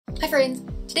Hi friends!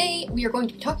 Today we are going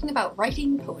to be talking about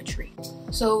writing poetry.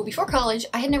 So before college,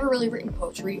 I had never really written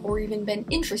poetry or even been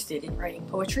interested in writing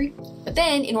poetry. But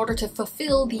then, in order to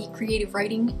fulfill the creative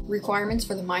writing requirements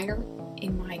for the minor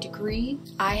in my degree,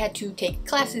 I had to take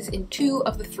classes in 2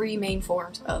 of the 3 main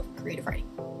forms of creative writing.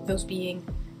 Those being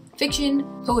fiction,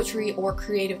 poetry, or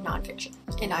creative nonfiction.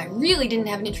 And I really didn't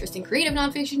have an interest in creative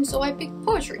nonfiction, so I picked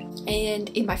poetry. And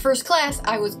in my first class,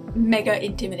 I was mega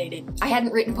intimidated. I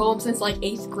hadn't written poems since like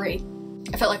 8th grade.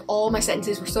 I felt like all my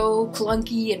sentences were so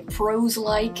clunky and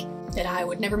prose-like that I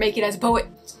would never make it as a poet.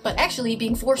 But actually,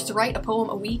 being forced to write a poem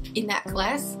a week in that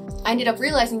class, I ended up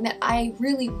realizing that I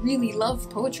really love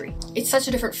poetry. It's such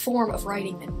a different form of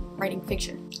writing than writing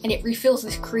fiction, and it refills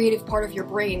this creative part of your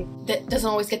brain that doesn't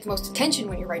always get the most attention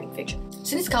when you're writing fiction.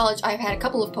 Since college, I've had a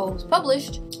couple of poems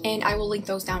published, and I will link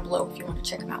those down below if you want to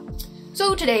check them out.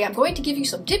 So today I'm going to give you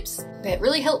some tips that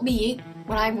really help me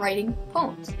when I'm writing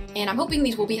poems. And I'm hoping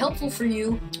these will be helpful for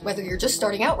you, whether you're just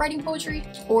starting out writing poetry,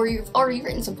 or you've already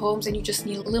written some poems and you just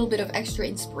need a little bit of extra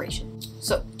inspiration.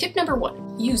 So, tip number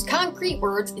 1, use concrete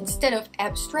words instead of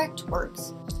abstract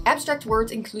words. Abstract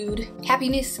words include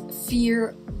happiness,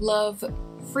 fear, love,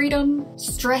 freedom,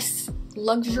 stress,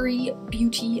 luxury,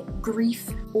 beauty, grief,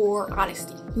 or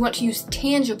honesty. You want to use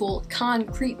tangible,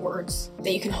 concrete words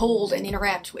that you can hold and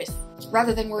interact with,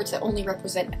 rather than words that only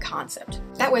represent a concept.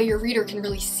 That way your reader can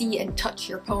really see and touch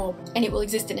your poem, and it will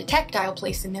exist in a tactile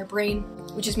place in their brain,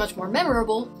 which is much more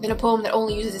memorable than a poem that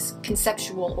only uses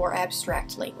conceptual or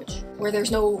abstract language, where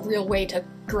there's no real way to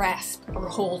grasp or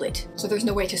hold it, so there's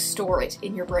no way to store it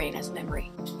in your brain as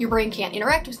memory. Your brain can't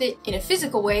interact with it in a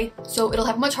physical way, so it'll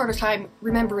have a much harder time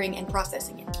remembering and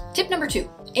processing it. Tip number 2,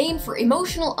 aim for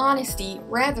emotional honesty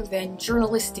rather than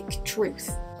journalistic truth.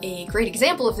 A great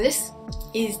example of this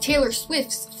is Taylor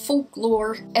Swift's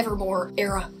Folklore Evermore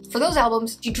era. For those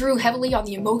albums, she drew heavily on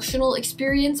the emotional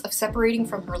experience of separating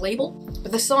from her label,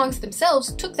 but the songs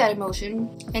themselves took that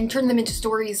emotion and turned them into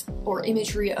stories or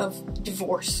imagery of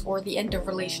divorce or the end of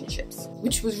relationships,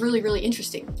 which was really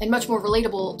interesting and much more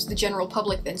relatable to the general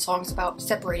public than songs about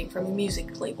separating from a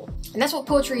music label. And that's what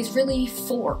poetry is really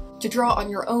for, to draw on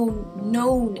your own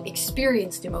known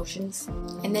experienced emotions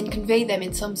and then convey them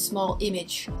in some small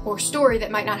image or story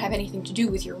that might not have anything to do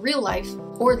with your real life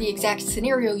or the exact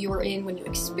scenario you were in when you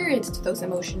experienced those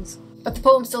emotions. But the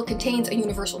poem still contains a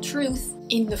universal truth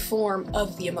in the form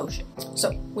of the emotion.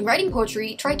 So, when writing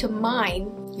poetry, try to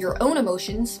mine your own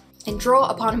emotions and draw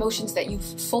upon emotions that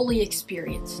you've fully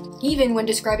experienced, even when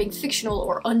describing fictional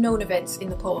or unknown events in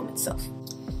the poem itself.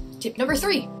 Tip number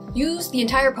 3, use the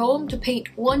entire poem to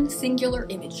paint one singular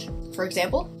image. For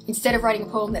example, instead of writing a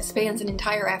poem that spans an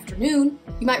entire afternoon,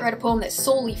 you might write a poem that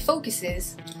solely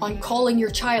focuses on calling your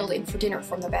child in for dinner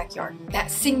from the backyard.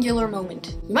 That singular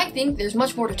moment. You might think there's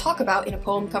much more to talk about in a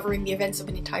poem covering the events of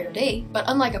an entire day, but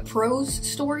unlike a prose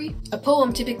story, a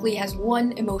poem typically has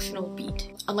one emotional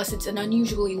beat, unless it's an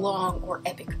unusually long or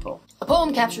epic poem. A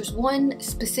poem captures one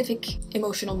specific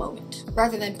emotional moment,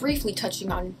 rather than briefly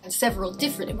touching on several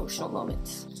different emotional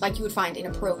moments, like you would find in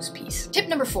a prose piece. Tip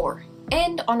number 4.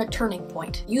 End on a turning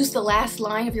point. Use the last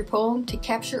line of your poem to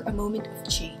capture a moment of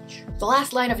change. The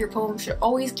last line of your poem should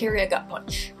always carry a gut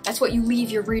punch. That's what you leave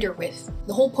your reader with.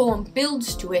 The whole poem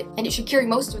builds to it, and it should carry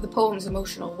most of the poem's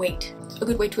emotional weight. A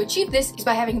good way to achieve this is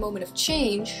by having a moment of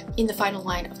change in the final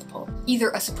line of the poem. Either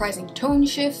a surprising tone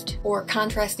shift, or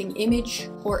contrasting image,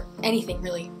 or anything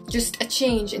really. Just a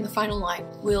change in the final line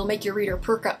will make your reader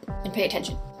perk up and pay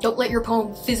attention. Don't let your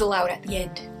poem fizzle out at the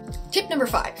end. Tip number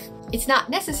 5. It's not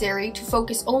necessary to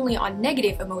focus only on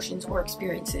negative emotions or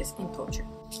experiences in poetry.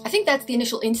 I think that's the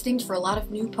initial instinct for a lot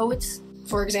of new poets.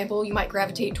 For example, you might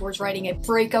gravitate towards writing a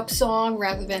breakup song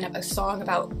rather than a song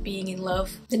about being in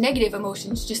love. The negative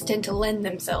emotions just tend to lend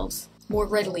themselves more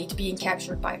readily to being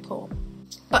captured by a poem.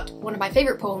 But one of my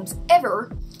favorite poems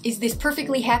ever is this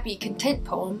perfectly happy, content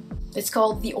poem that's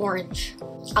called The Orange.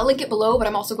 I'll link it below, but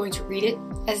I'm also going to read it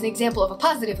as an example of a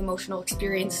positive emotional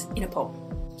experience in a poem.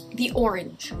 The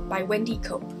Orange by Wendy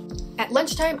Cope. At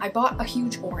lunchtime, I bought a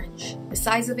huge orange. The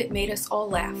size of it made us all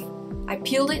laugh. I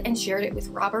peeled it and shared it with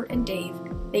Robert and Dave.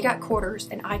 They got quarters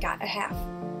and I got a half.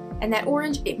 And that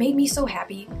orange, it made me so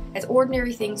happy, as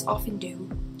ordinary things often do.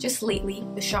 Just lately,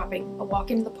 the shopping, a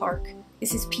walk into the park.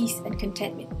 This is peace and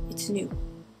contentment. It's new.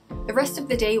 The rest of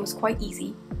the day was quite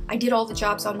easy. I did all the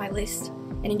jobs on my list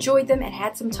and enjoyed them and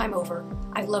had some time over.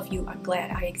 I love you. I'm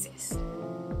glad I exist.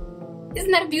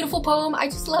 Isn't that a beautiful poem? I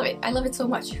just love it. I love it so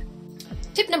much.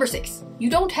 Tip number 6. You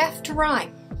don't have to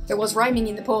rhyme. There was rhyming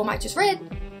in the poem I just read,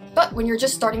 but when you're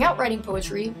just starting out writing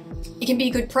poetry, it can be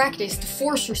good practice to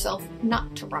force yourself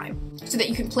not to rhyme, so that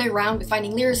you can play around with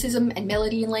finding lyricism and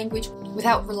melody in language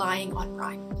without relying on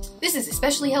rhyme. This is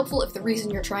especially helpful if the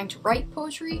reason you're trying to write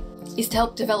poetry is to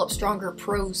help develop stronger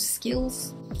prose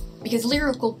skills, because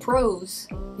lyrical prose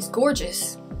is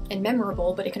gorgeous and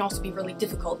memorable, but it can also be really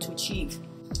difficult to achieve.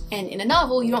 And in a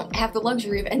novel, you don't have the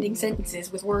luxury of ending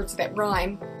sentences with words that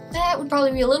rhyme. That would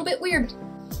probably be a little bit weird.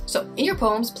 So, in your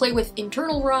poems, play with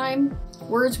internal rhyme,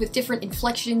 words with different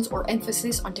inflections or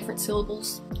emphasis on different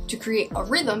syllables to create a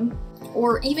rhythm,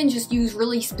 or even just use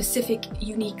really specific,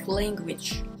 unique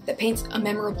language that paints a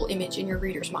memorable image in your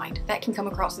reader's mind. That can come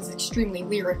across as extremely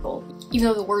lyrical, even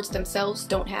though the words themselves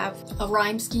don't have a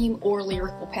rhyme scheme or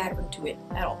lyrical pattern to it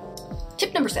at all.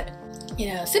 Tip number 7.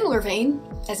 In a similar vein,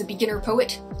 as a beginner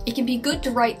poet, it can be good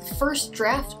to write the first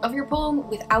draft of your poem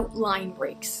without line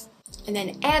breaks, and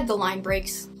then add the line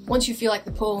breaks once you feel like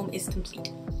the poem is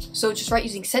complete. So just write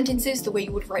using sentences the way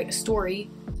you would write a story,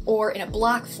 or in a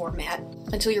block format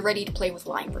until you're ready to play with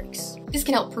line breaks. This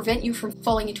can help prevent you from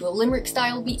falling into a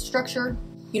limerick-style beat structure.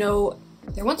 You know,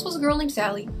 there once was a girl named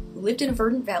Sally who lived in a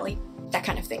verdant valley, that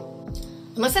kind of thing.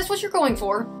 Unless that's what you're going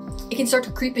for, it can start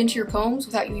to creep into your poems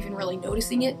without you even really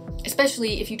noticing it,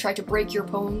 especially if you try to break your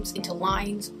poems into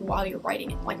lines while you're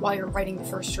writing it, like while you're writing the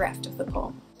first draft of the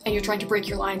poem, and you're trying to break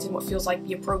your lines in what feels like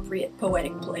the appropriate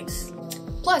poetic place.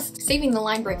 Plus, saving the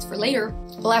line breaks for later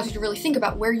allows you to really think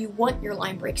about where you want your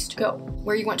line breaks to go,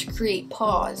 where you want to create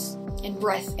pause and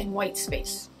breath and white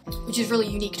space, which is really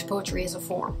unique to poetry as a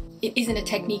form. It isn't a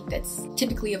technique that's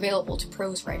typically available to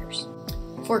prose writers.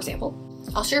 For example,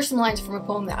 I'll share some lines from a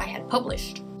poem that I had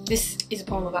published. This is a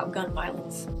poem about gun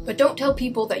violence. But don't tell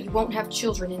people that you won't have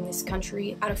children in this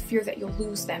country out of fear that you'll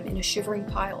lose them in a shivering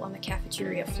pile on the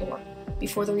cafeteria floor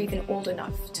before they're even old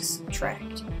enough to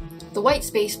subtract. The white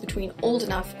space between old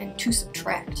enough and to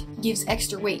subtract gives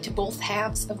extra weight to both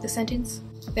halves of the sentence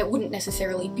that wouldn't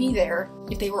necessarily be there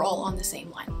if they were all on the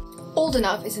same line. Old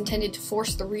enough is intended to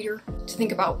force the reader to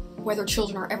think about whether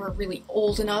children are ever really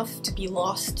old enough to be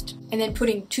lost, and then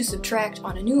putting to subtract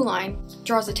on a new line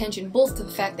draws attention both to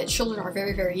the fact that children are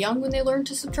very, very young when they learn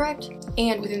to subtract,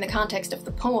 and within the context of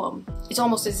the poem, it's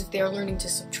almost as if they are learning to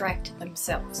subtract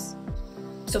themselves.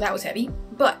 So that was heavy,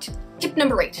 but tip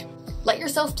number 8. Let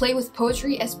yourself play with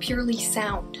poetry as purely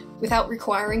sound, without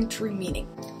requiring true meaning.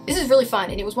 This is really fun,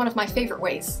 and it was one of my favorite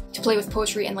ways to play with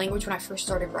poetry and language when I first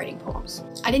started writing poems.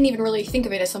 I didn't even really think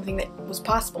of it as something that was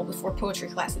possible before poetry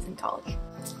classes in college.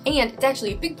 And it's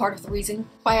actually a big part of the reason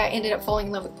why I ended up falling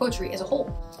in love with poetry as a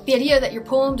whole. The idea that your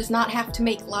poem does not have to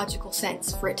make logical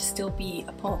sense for it to still be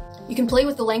a poem. You can play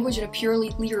with the language in a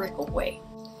purely lyrical way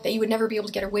that you would never be able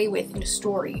to get away with in a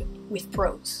story with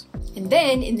prose. And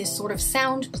then, in this sort of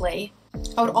sound play,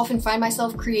 I would often find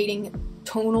myself creating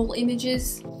tonal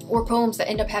images or poems that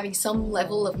end up having some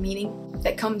level of meaning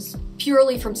that comes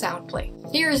purely from sound play.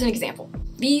 Here is an example.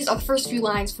 These are the first few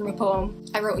lines from a poem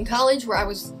I wrote in college where I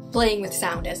was playing with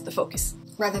sound as the focus,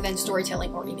 rather than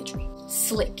storytelling or imagery.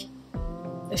 Slick.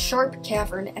 The sharp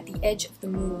cavern at the edge of the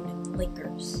moon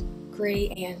lingers. Gray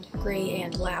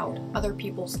and loud. Other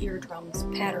people's eardrums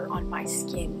patter on my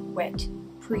skin, wet,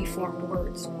 preformed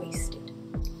words wasted.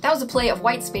 That was a play of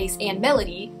white space and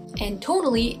melody, and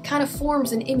tonally it kind of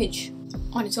forms an image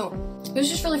on its own. It was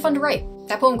just really fun to write.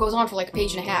 That poem goes on for like a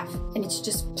page and a half, and it's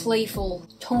just playful,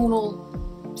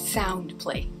 tonal sound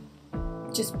play.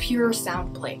 Just pure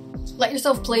sound play. Let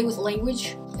yourself play with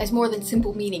language as more than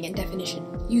simple meaning and definition.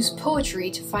 Use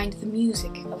poetry to find the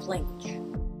music of language.